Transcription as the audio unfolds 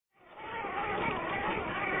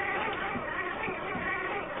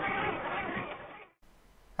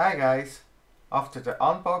Hi guys! After the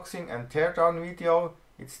unboxing and teardown video,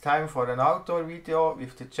 it's time for an outdoor video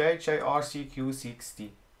with the JJRC Q60.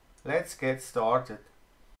 Let's get started.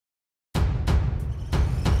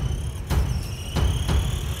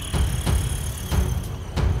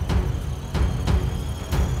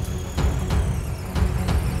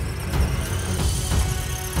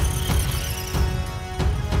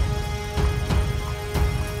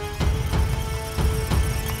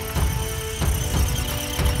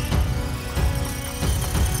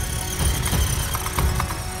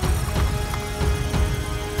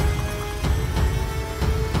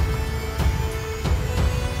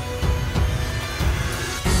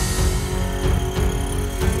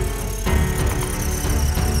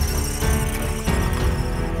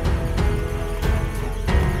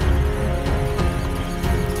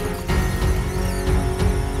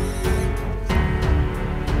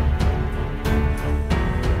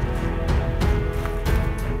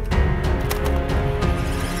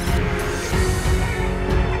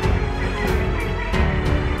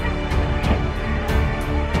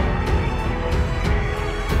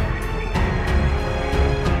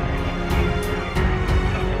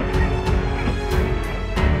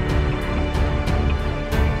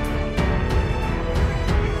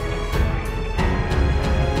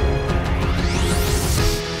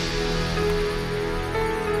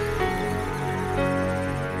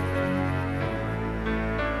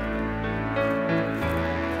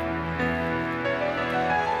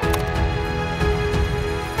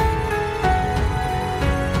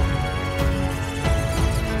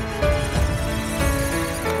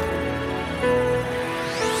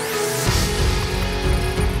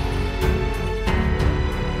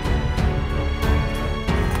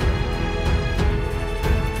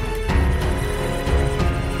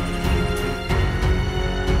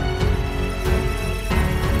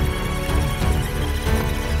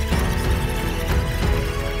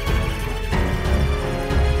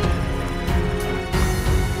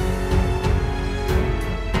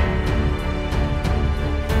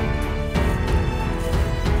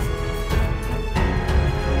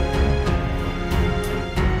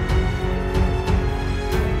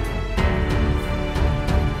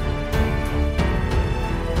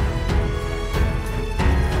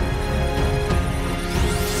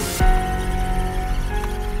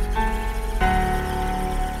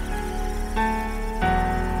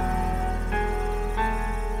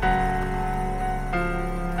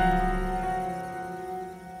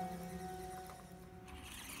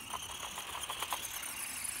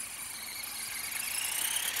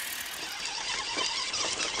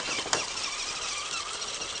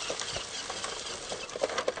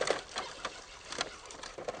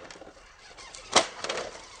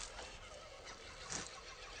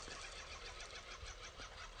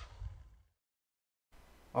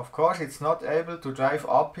 Of course, it's not able to drive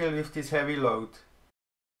uphill with this heavy load.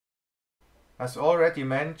 As already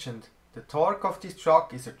mentioned, the torque of this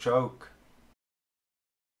truck is a joke.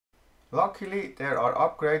 Luckily, there are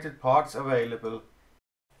upgraded parts available,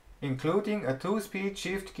 including a 2-speed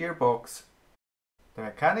shift gearbox. The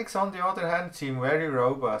mechanics on the other hand seem very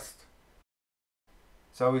robust.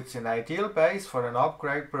 So it's an ideal base for an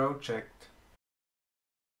upgrade project.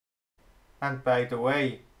 And by the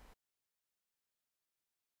way,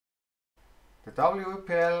 the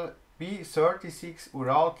WPL B36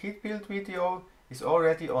 Ural kit build video is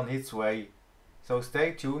already on its way, so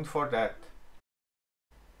stay tuned for that.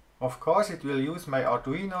 Of course, it will use my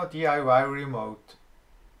Arduino DIY remote.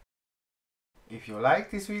 If you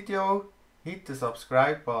like this video, hit the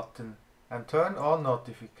subscribe button and turn on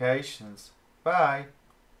notifications. Bye!